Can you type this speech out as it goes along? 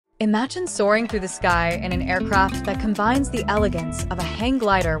Imagine soaring through the sky in an aircraft that combines the elegance of a hang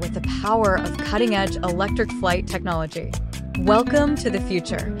glider with the power of cutting-edge electric flight technology. Welcome to the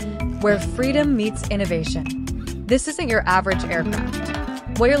future, where freedom meets innovation. This isn't your average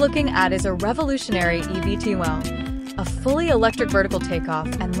aircraft. What you're looking at is a revolutionary eVTOL, a fully electric vertical takeoff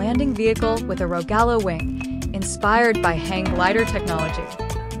and landing vehicle with a Rogallo wing, inspired by hang glider technology.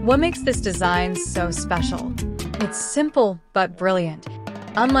 What makes this design so special? It's simple but brilliant.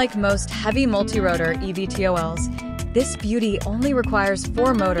 Unlike most heavy multi-rotor eVTOLs, this beauty only requires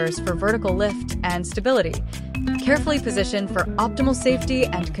 4 motors for vertical lift and stability, carefully positioned for optimal safety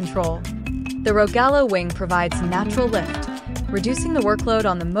and control. The Rogallo wing provides natural lift, reducing the workload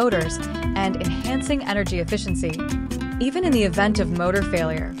on the motors and enhancing energy efficiency. Even in the event of motor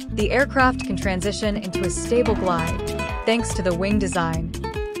failure, the aircraft can transition into a stable glide, thanks to the wing design.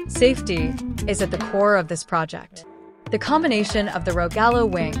 Safety is at the core of this project. The combination of the Rogallo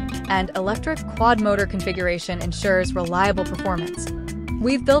wing and electric quad-motor configuration ensures reliable performance.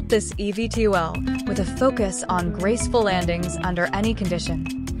 We've built this eVTOL with a focus on graceful landings under any condition.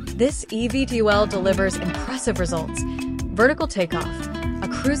 This eVTOL delivers impressive results: vertical takeoff, a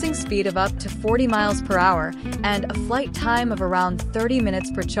cruising speed of up to 40 miles per hour, and a flight time of around 30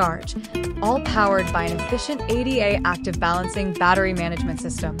 minutes per charge, all powered by an efficient ADA active balancing battery management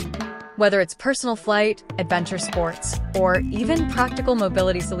system. Whether it's personal flight, adventure sports, or even practical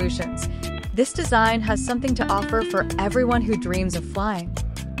mobility solutions, this design has something to offer for everyone who dreams of flying.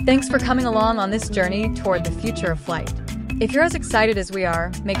 Thanks for coming along on this journey toward the future of flight. If you're as excited as we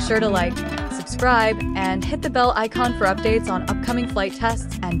are, make sure to like, subscribe, and hit the bell icon for updates on upcoming flight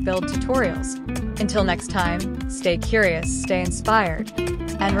tests and build tutorials. Until next time, stay curious, stay inspired,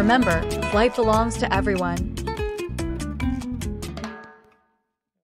 and remember, flight belongs to everyone.